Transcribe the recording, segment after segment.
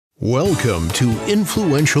Welcome to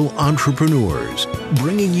Influential Entrepreneurs,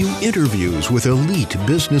 bringing you interviews with elite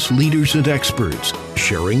business leaders and experts,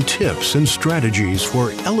 sharing tips and strategies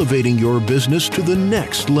for elevating your business to the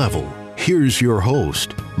next level. Here's your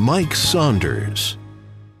host, Mike Saunders.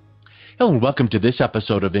 Hello and welcome to this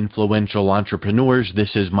episode of Influential Entrepreneurs.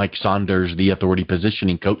 This is Mike Saunders, the Authority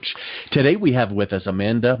Positioning Coach. Today we have with us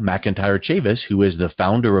Amanda McIntyre-Chavis, who is the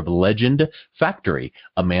founder of LegendFactory.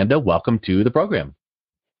 Amanda, welcome to the program.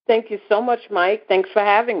 Thank you so much, Mike. Thanks for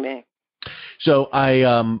having me. So I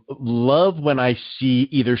love when I see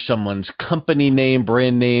either someone's company name,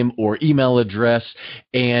 brand name, or email address,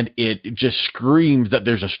 and it just screams that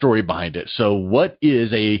there's a story behind it. So what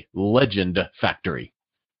is a LegendFactory?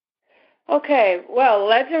 Okay, well,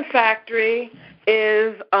 LegendFactory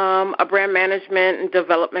is a brand management and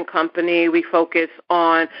development company. We focus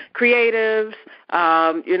on creatives,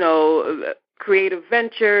 creative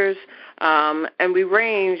ventures, and we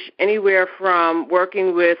range anywhere from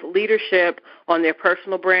working with leadership on their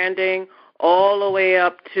personal branding all the way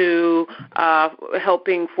up to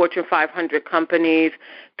helping Fortune 500 companies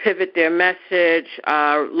pivot their message,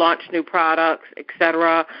 launch new products,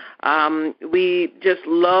 etc. We just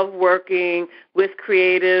love working with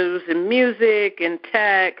creatives in music and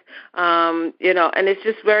tech, and it's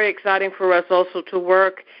just very exciting for us also to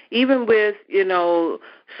work even with,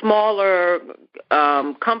 smaller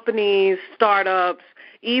companies, startups,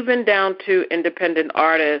 even down to independent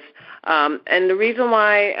artists. And the reason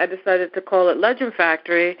why I decided to call it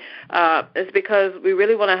LegendFactory is because we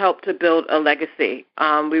really want to help to build a legacy.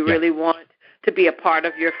 We really want to be a part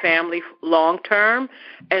of your family long term.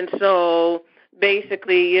 And so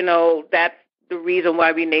basically, that's the reason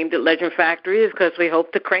why we named it LegendFactory, is because we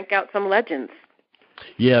hope to crank out some legends.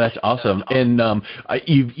 Yeah, that's awesome. And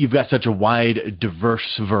you've got such a wide,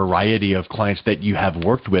 diverse variety of clients that you have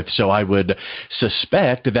worked with. So I would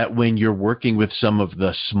suspect that when you're working with some of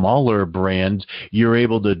the smaller brands, you're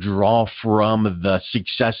able to draw from the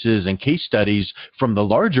successes and case studies from the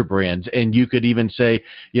larger brands. And you could even say,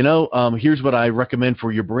 here's what I recommend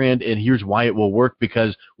for your brand, and here's why it will work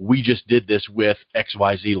because we just did this with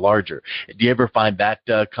XYZ larger. Do you ever find that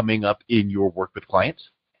coming up in your work with clients?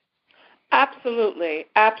 Absolutely.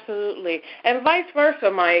 And vice versa,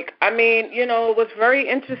 Mike. I mean, what's very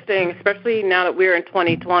interesting, especially now that we're in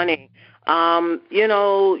 2020,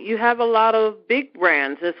 you have a lot of big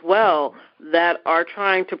brands as well that are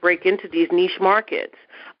trying to break into these niche markets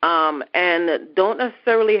and don't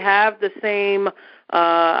necessarily have the same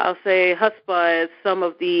I'll say chutzpah as some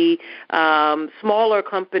of the smaller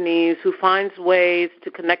companies who finds ways to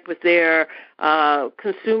connect with their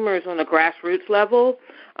consumers on a grassroots level.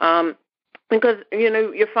 Because,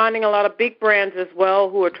 you're finding a lot of big brands as well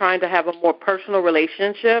who are trying to have a more personal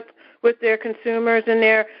relationship with their consumers and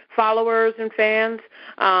their followers and fans.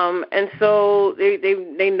 And so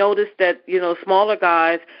they notice that, smaller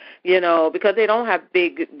guys, because they don't have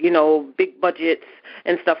big budgets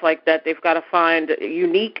and stuff like that, they've got to find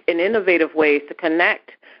unique and innovative ways to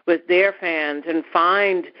connect with their fans and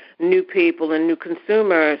find new people and new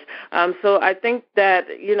consumers. So I think that,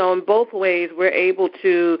 in both ways, we're able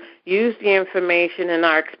to use the information and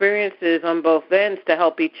our experiences on both ends to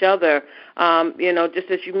help each other. Just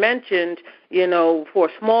as you mentioned, for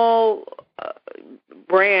a small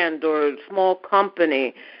brand or small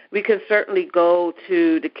company, we can certainly go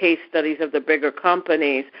to the case studies of the bigger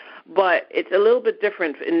companies, but it's a little bit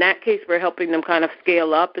different. In that case, we're helping them kind of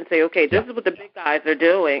scale up and say, okay, this is what the big guys are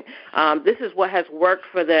doing. This is what has worked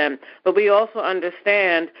for them. But we also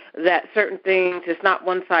understand that certain things, it's not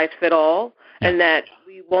one size fit all, and that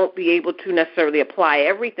we won't be able to necessarily apply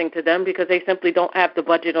everything to them because they simply don't have the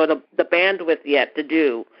budget or the bandwidth yet to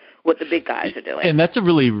do what the big guys are doing. And that's a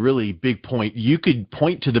really, really big point. You could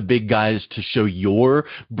point to the big guys to show your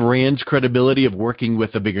brand's credibility of working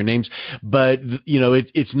with the bigger names, but,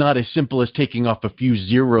 it's not as simple as taking off a few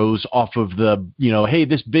zeros off of the, hey,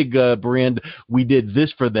 this big brand, we did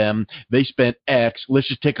this for them. They spent X. Let's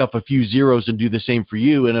just take off a few zeros and do the same for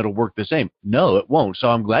you, and it'll work the same. No, it won't. So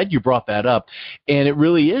I'm glad you brought that up. And it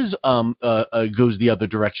really is goes the other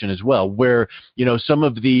direction as well, where, some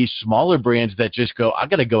of the smaller brands that just go, I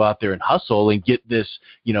got to go out there and hustle and get this,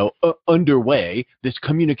 underway, this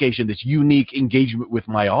communication, this unique engagement with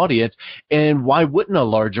my audience. And why wouldn't a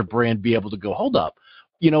larger brand be able to go, hold up?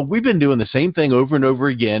 We've been doing the same thing over and over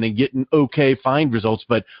again and getting fine results,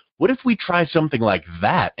 but what if we try something like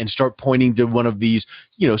that and start pointing to one of these,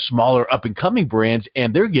 smaller up-and-coming brands,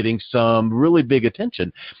 and they're getting some really big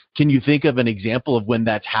attention? Can you think of an example of when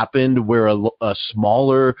that's happened, where a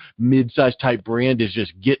smaller, mid-sized type brand is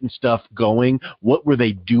just getting stuff going? What were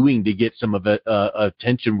they doing to get some of it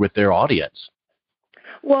attention with their audience?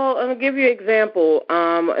 Well, I'll give you an example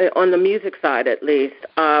on the music side, at least.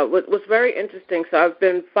 What was very interesting, so I've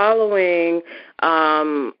been following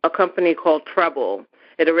a company called Treble.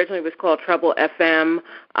 It originally was called Treble FM,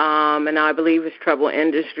 and now I believe it's Treble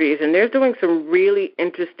Industries. And they're doing some really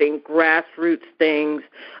interesting grassroots things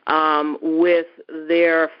with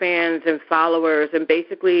their fans and followers. And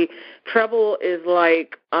basically, Treble is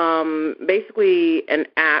like basically an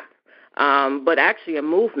app, but actually a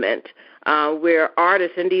movement where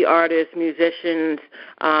artists, indie artists, musicians,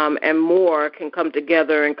 and more can come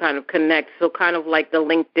together and kind of connect. So kind of like the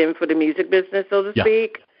LinkedIn for the music business, so to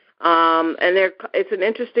speak. And it's an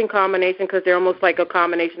interesting combination because they're almost like a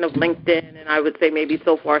combination of LinkedIn and I would say maybe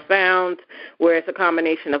So Far Sound, where it's a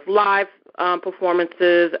combination of live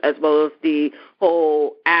performances as well as the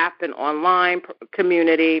whole app and online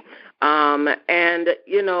community. And,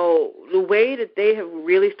 you know, the way that they have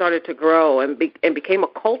really started to grow and became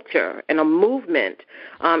a culture and a movement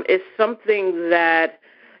is something that,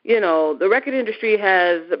 you know, the record industry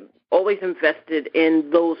has always invested in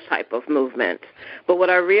those type of movements. But what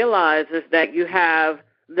I realize is that you have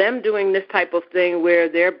them doing this type of thing where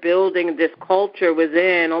they're building this culture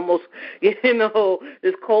within almost, you know,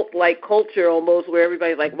 this cult-like culture almost where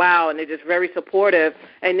everybody's like, wow, and they're just very supportive.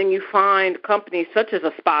 And then you find companies such as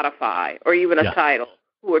a Spotify or even a Tidal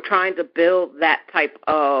who are trying to build that type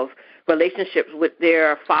of relationships with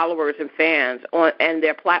their followers and fans and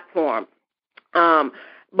their platform.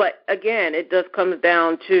 But again, it does come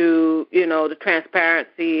down to, you know, the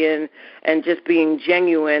transparency and just being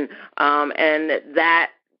genuine, and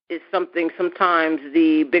that is something sometimes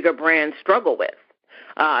the bigger brands struggle with.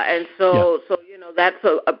 And so, you know, that's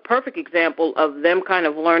a perfect example of them kind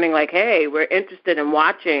of learning like, hey, we're interested in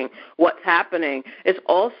watching what's happening. It's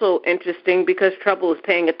also interesting because Treble is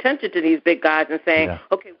paying attention to these big guys and saying,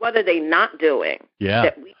 okay, what are they not doing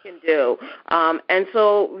that we can do? And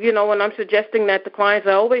so, you know, when I'm suggesting that to clients,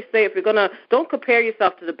 I always say if you're going to, don't compare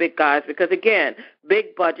yourself to the big guys because, again,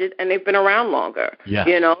 big budget and they've been around longer,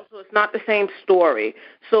 you know, so it's not the same story.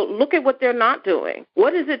 So look at what they're not doing.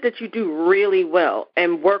 What is it that you do really well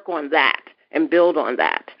and work on that and build on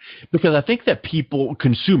that? Because I think that people,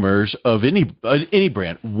 consumers of any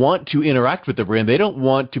brand, want to interact with the brand. They don't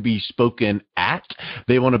want to be spoken at.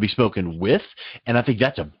 They want to be spoken with. And I think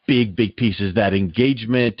that's a big, big piece is that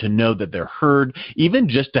engagement, to know that they're heard, even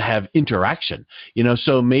just to have interaction. You know,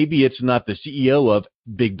 so maybe it's not the CEO of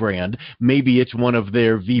big brand. Maybe it's one of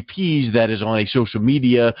their VPs that is on a social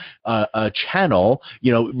media channel,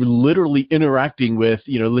 you know, literally interacting with,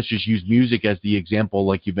 you know, let's just use music as the example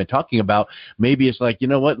like you've been talking about. Maybe it's like, you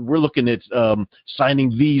know what, we're looking at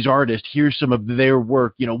signing these artists. Here's some of their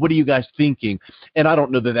work. You know, what are you guys thinking? And I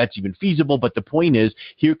don't know that that's even feasible, but the point is,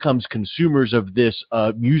 here comes consumers of this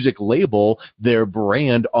music label, their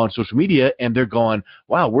brand on social media, and they're going,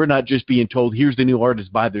 wow, we're not just being told, here's the new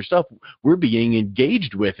artist, buy their stuff. We're being engaged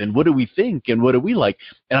with, and what do we think, and what do we like?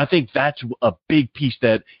 And I think that's a big piece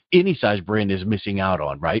that any size brand is missing out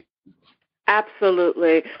on, right?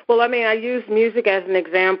 Absolutely. Well, I mean, I use music as an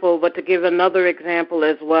example, but to give another example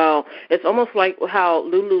as well, it's almost like how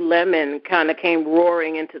Lululemon kind of came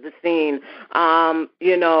roaring into the scene.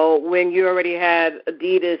 You know, when you already had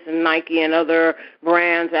Adidas and Nike and other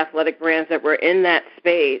brands, athletic brands that were in that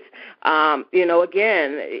space, you know,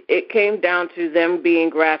 again, it came down to them being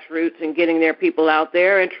grassroots and getting their people out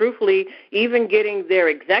there and truthfully even getting their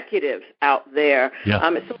executives out there.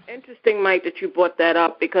 It's so interesting, Mike, that you brought that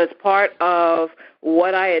up because part of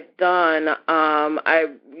what I had done, I'm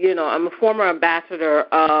a former ambassador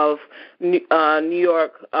of New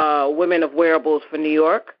York Women of Wearables for New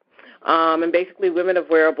York. And basically Women of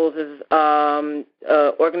Wearables is an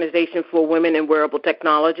organization for women in wearable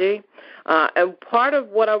technology. And part of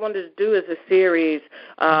what I wanted to do as a series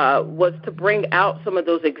was to bring out some of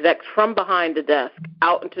those execs from behind the desk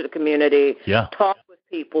out into the community, talk with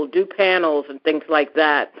people, do panels and things like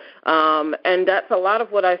that. And that's a lot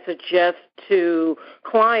of what I suggest to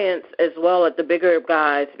clients as well at the bigger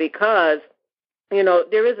guys because you know,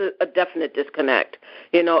 there is a definite disconnect.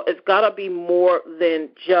 You know, it's got to be more than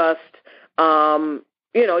just,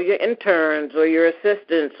 you know, your interns or your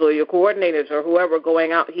assistants or your coordinators or whoever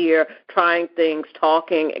going out here trying things,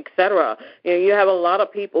 talking, et cetera. You know, you have a lot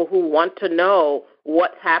of people who want to know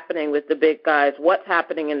what's happening with the big guys, what's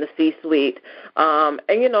happening in the C-suite. And,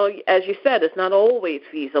 you know, as you said, it's not always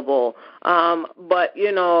feasible. But,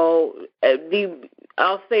 you know,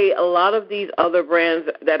 I'll say a lot of these other brands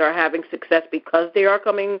that are having success because they are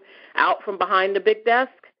coming out from behind the big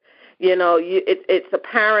desk, you know, it's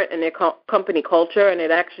apparent in their company culture, and it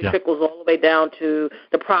actually trickles all the way down to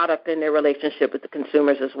the product and their relationship with the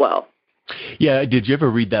consumers as well. Yeah, did you ever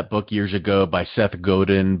read that book years ago by Seth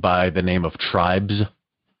Godin by the name of Tribes?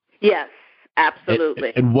 Yes,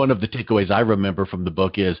 absolutely. And one of the takeaways I remember from the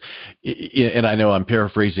book is, and I know I'm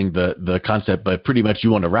paraphrasing the concept, but pretty much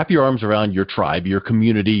you want to wrap your arms around your tribe, your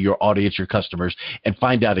community, your audience, your customers, and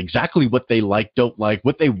find out exactly what they like, don't like,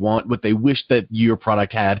 what they want, what they wish that your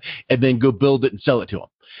product had, and then go build it and sell it to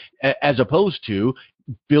them. As opposed to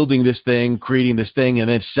building this thing, creating this thing, and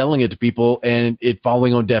then selling it to people and it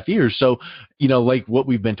falling on deaf ears. So, like what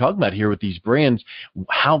we've been talking about here with these brands,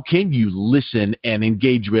 how can you listen and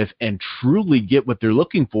engage with and truly get what they're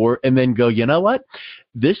looking for and then go, you know what?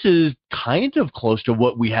 This is kind of close to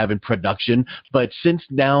what we have in production, but since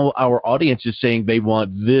now our audience is saying they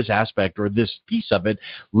want this aspect or this piece of it,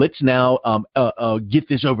 let's now get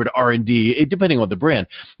this over to R&D, depending on the brand.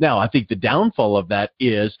 Now, I think the downfall of that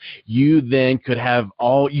is you then could have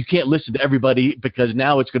you can't listen to everybody because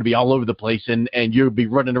now it's going to be all over the place and you'll be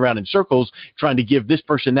running around in circles trying to give this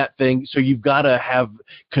person that thing. So you've got to have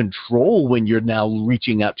control when you're now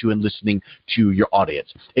reaching out to and listening to your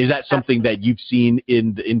audience. Is that something that you've seen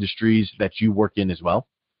in the industries that you work in as well?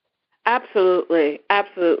 Absolutely,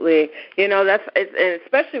 absolutely. That's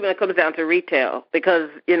especially when it comes down to retail, because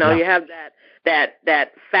you have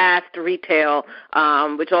that fast retail,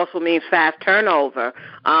 which also means fast turnover.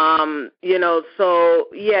 So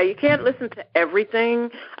yeah, you can't listen to everything.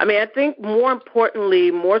 I mean, I think more importantly,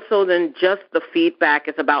 more so than just the feedback,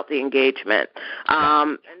 is about the engagement.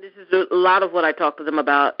 And this is a lot of what I talk to them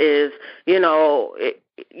about is,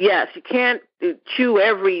 yes, you can't chew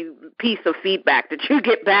every piece of feedback that you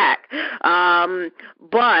get back,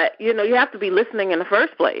 but you have to be listening in the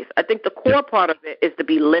first place. I think the core part of it is to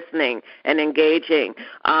be listening and engaging,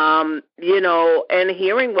 and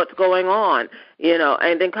hearing what's going on,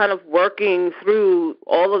 and then kind of working through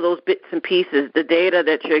all of those bits and pieces, the data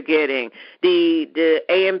that you're getting, the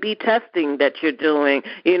A and B testing that you're doing,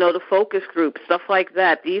 the focus groups, stuff like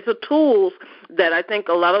that. These are tools that I think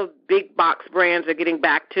a lot of big box brands are getting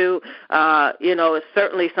back to. It's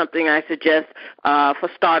certainly something I suggest for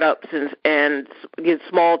startups and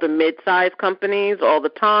small to mid-sized companies all the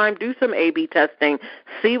time. Do some A/B testing,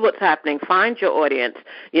 see what's happening, find your audience.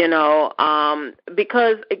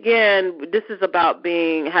 Because again, this is about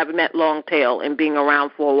having that long tail and being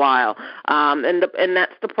around for a while. And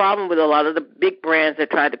that's the problem with a lot of the big brands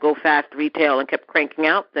that tried to go fast retail and kept cranking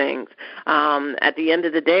out things. At the end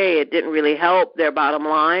of the day, it didn't really help their bottom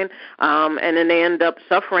line, and then they end up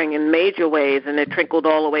suffering in major ways, and it trickled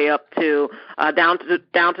all the way up to down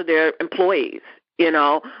to their employees.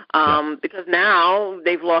 Because now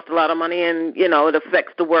they've lost a lot of money and, it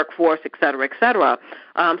affects the workforce, et cetera, et cetera.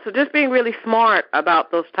 So just being really smart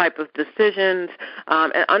about those type of decisions,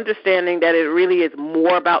 and understanding that it really is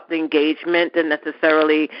more about the engagement than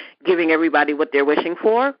necessarily giving everybody what they're wishing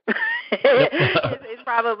for is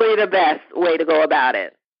probably the best way to go about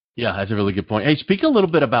it. Yeah, that's a really good point. Hey, speak a little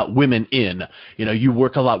bit about women in. You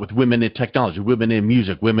work a lot with women in technology, women in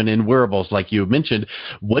music, women in wearables, like you mentioned.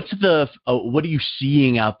 What are you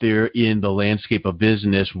seeing out there in the landscape of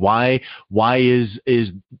business? Why is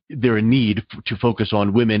there a need to focus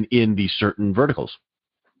on women in these certain verticals?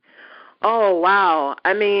 Oh, wow.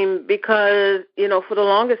 I mean, because, for the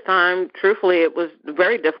longest time, truthfully, it was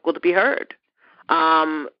very difficult to be heard.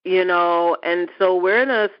 And so we're in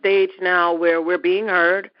a stage now where we're being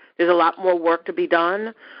heard. There's a lot more work to be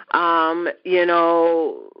done.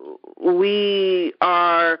 We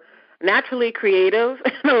are naturally creative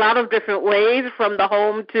in a lot of different ways, from the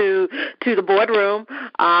home to the boardroom.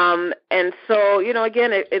 And so,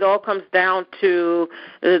 again, it all comes down to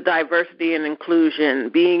the diversity and inclusion,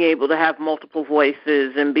 being able to have multiple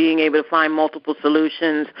voices and being able to find multiple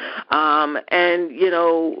solutions. And,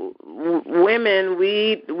 women,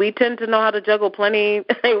 we tend to know how to juggle plenty.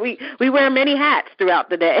 we wear many hats throughout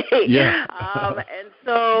the day. Yeah. And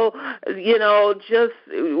so, just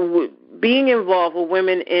being involved with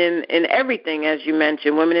women in everything, as you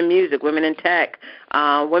mentioned, women in music, women in tech,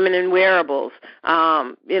 women in wearables,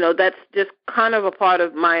 that's just kind of a part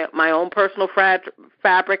of my own personal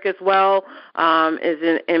fabric as well, is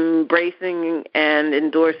in embracing and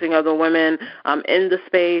endorsing other women in the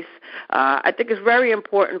space. I think it's very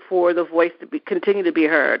important for the voice to continue to be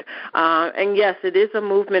heard. And yes, it is a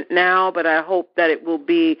movement now, but I hope that it will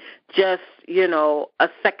be just, a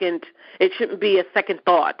second. It shouldn't be a second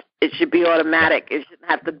thought. It should be automatic. It shouldn't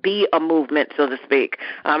have to be a movement, so to speak.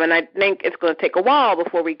 And I think it's going to take a while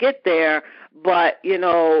before we get there. But,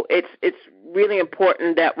 it's really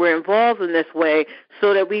important that we're involved in this way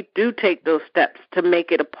so that we do take those steps to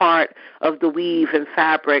make it a part of the weave and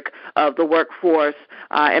fabric of the workforce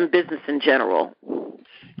and business in general.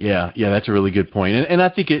 Yeah, that's a really good point. And I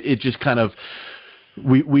think it just kind of,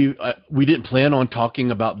 we didn't plan on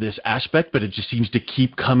talking about this aspect, but it just seems to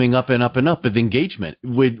keep coming up and up and up with engagement.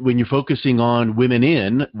 When you're focusing on women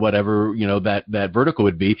in whatever, that vertical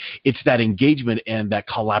would be, it's that engagement and that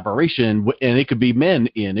collaboration, and it could be men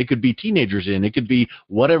in, it could be teenagers in, it could be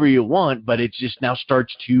whatever you want, but it just now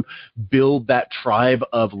starts to build that tribe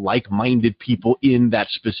of like-minded people in that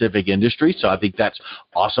specific industry. So I think that's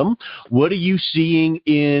awesome. What are you seeing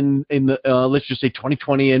in the let's just say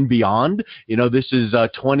 2020 and beyond? This is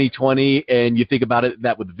 2020, and you think about it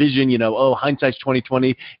that with vision, hindsight's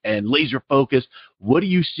 2020 and laser focus. What are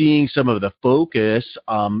you seeing some of the focus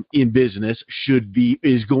in business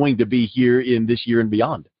is going to be here in this year and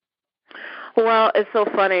beyond? Well, it's so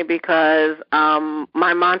funny because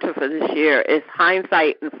my mantra for this year is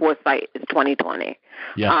hindsight and foresight is 2020.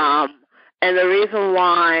 Yeah. And the reason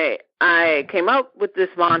why I came up with this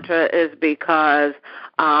mantra is because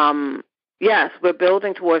yes, we're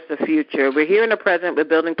building towards the future. We're here in the present. We're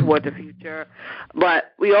building towards the future.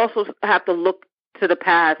 But we also have to look to the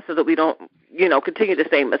past so that we don't, continue the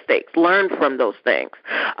same mistakes, learn from those things.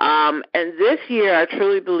 And this year, I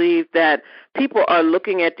truly believe that people are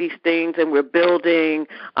looking at these things and we're building,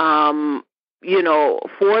 for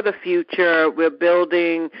the future. We're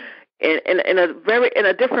building in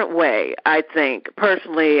a different way, I think,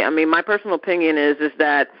 personally. I mean, my personal opinion is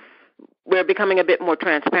that we're becoming a bit more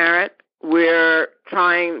transparent. We're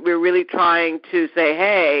really trying to say,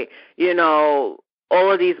 hey, all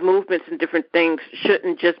of these movements and different things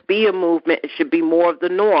shouldn't just be a movement. It should be more of the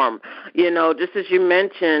norm. Just as you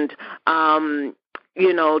mentioned, teens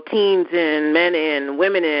in, men in,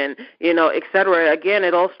 women in, et cetera. Again,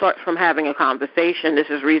 it all starts from having a conversation.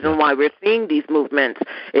 This is the reason why we're seeing these movements,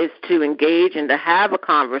 is to engage and to have a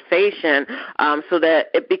conversation so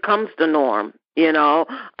that it becomes the norm.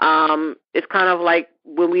 It's kind of like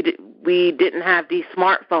when we didn't have these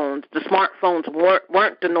smartphones. The smartphones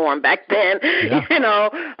weren't the norm back then. Yeah.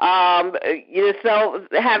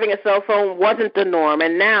 Having a cell phone wasn't the norm,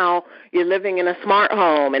 and now you're living in a smart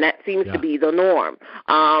home, and that seems to be the norm.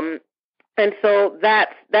 And so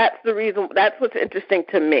that's the reason. That's what's interesting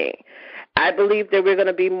to me. I believe that we're going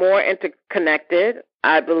to be more interconnected.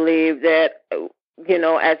 I believe that,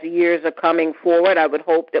 as the years are coming forward, I would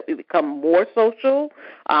hope that we become more social.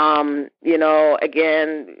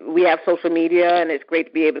 Again, we have social media, and it's great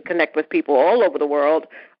to be able to connect with people all over the world.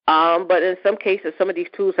 But in some cases, some of these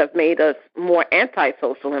tools have made us more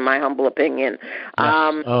antisocial, in my humble opinion.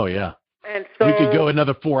 Yes. Oh, yeah. And so we could go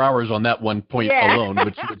another 4 hours on that one point alone,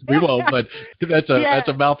 which we won't, but that's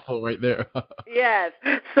a mouthful right there. Yes.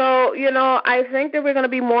 So, I think that we're going to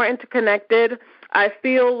be more interconnected. I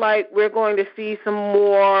feel like we're going to see some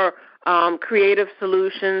more creative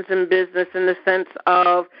solutions in business, in the sense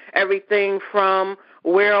of everything from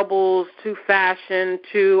wearables to fashion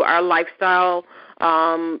to our lifestyle,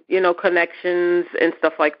 connections and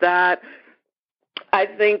stuff like that. I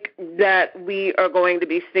think that we are going to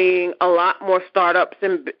be seeing a lot more startups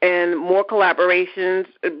and more collaborations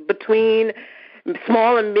between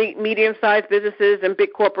small and medium-sized businesses and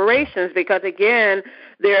big corporations, because, again,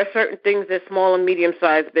 there are certain things that small and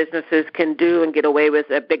medium-sized businesses can do and get away with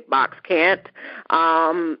that big box can't.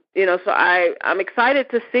 So I'm excited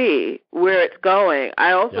to see where it's going.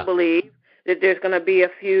 I also believe that there's going to be a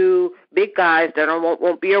few big guys that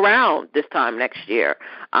won't be around this time next year.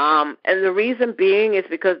 And the reason being is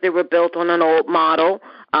because they were built on an old model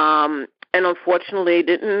and unfortunately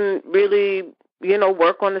didn't really,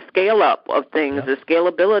 work on the scale-up of things, the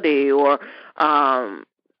scalability, or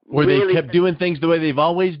they kept doing things the way they've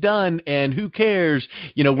always done, and who cares?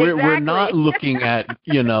 We're not looking at,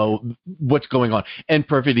 what's going on. And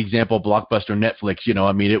perfect example, Blockbuster, Netflix,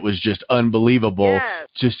 it was just unbelievable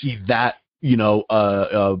to see that,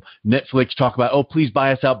 Netflix talk about, oh, please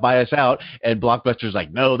buy us out. And Blockbuster's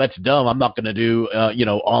like, no, that's dumb. I'm not going to do,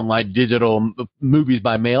 online digital movies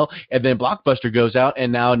by mail. And then Blockbuster goes out,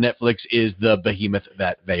 and now Netflix is the behemoth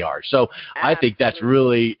that they are. So I think that's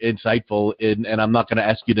really insightful. And I'm not going to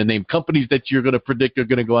ask you to name companies that you're going to predict are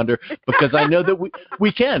going to go under, because I know that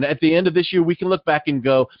we can. At the end of this year, we can look back and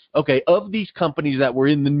go, okay, of these companies that were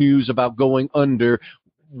in the news about going under,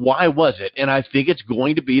 why was it? And I think it's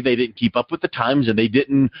going to be they didn't keep up with the times, and they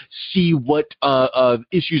didn't see what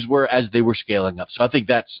issues were as they were scaling up. So I think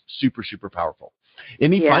that's super, super powerful.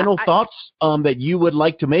 Any final thoughts that you would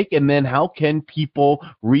like to make? And then how can people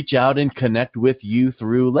reach out and connect with you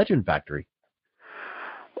through LegendFactory?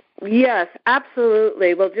 Yes,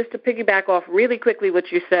 absolutely. Well, just to piggyback off really quickly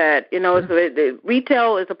what you said, so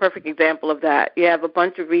retail is a perfect example of that. You have a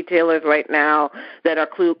bunch of retailers right now that are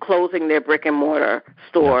closing their brick and mortar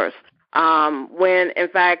stores. When in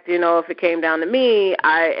fact, if it came down to me,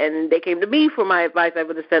 and they came to me for my advice, I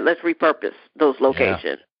would have said, let's repurpose those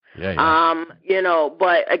locations. Yeah.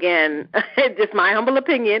 But again, just my humble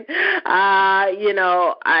opinion, my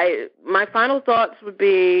final thoughts would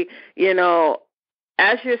be,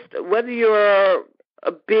 whether you're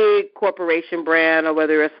a big corporation brand or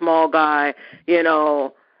whether you're a small guy,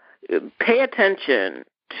 pay attention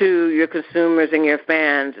to your consumers and your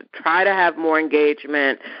fans. Try to have more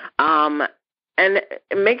engagement, and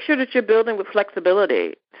make sure that you're building with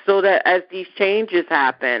flexibility so that as these changes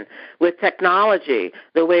happen with technology,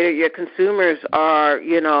 the way that your consumers are,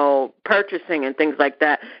 purchasing and things like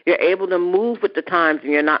that, you're able to move with the times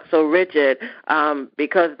and you're not so rigid,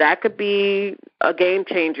 because that could be a game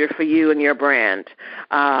changer for you and your brand.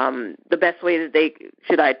 The best way that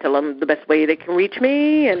should I tell them the best way they can reach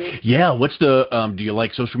me? Yeah, what's the, do you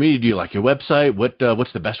like social media? Do you like your website?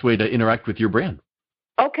 What's the best way to interact with your brand?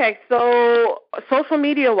 Okay, so social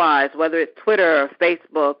media-wise, whether it's Twitter,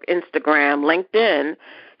 Facebook, Instagram, LinkedIn,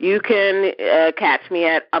 you can catch me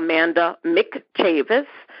at Amanda McChavis.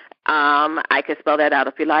 I can spell that out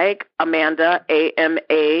if you like. Amanda,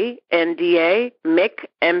 Amanda, Mc,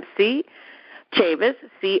 MC, Chavis,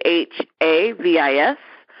 Chavis,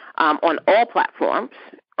 on all platforms.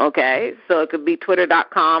 Okay, so it could be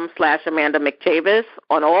twitter.com/Amanda McChavis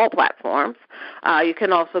on all platforms. You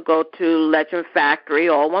can also go to LegendFactory,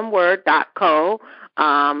 all one word, .co.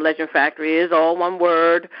 LegendFactory is all one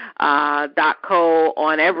word, .co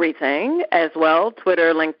on everything as well,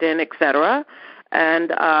 Twitter, LinkedIn, etc.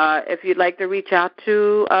 And if you'd like to reach out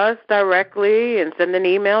to us directly and send an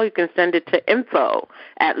email, you can send it to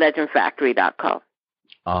info@legendfactory.co.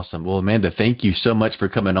 Awesome. Well, Amanda, thank you so much for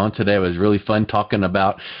coming on today. It was really fun talking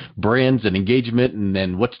about brands and engagement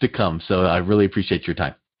and what's to come. So I really appreciate your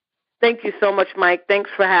time. Thank you so much, Mike.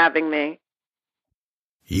 Thanks for having me.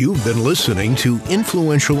 You've been listening to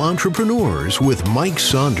Influential Entrepreneurs with Mike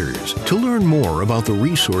Saunders. To learn more about the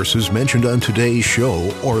resources mentioned on today's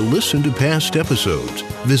show or listen to past episodes,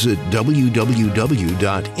 visit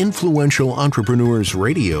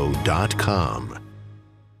www.influentialentrepreneurssradio.com.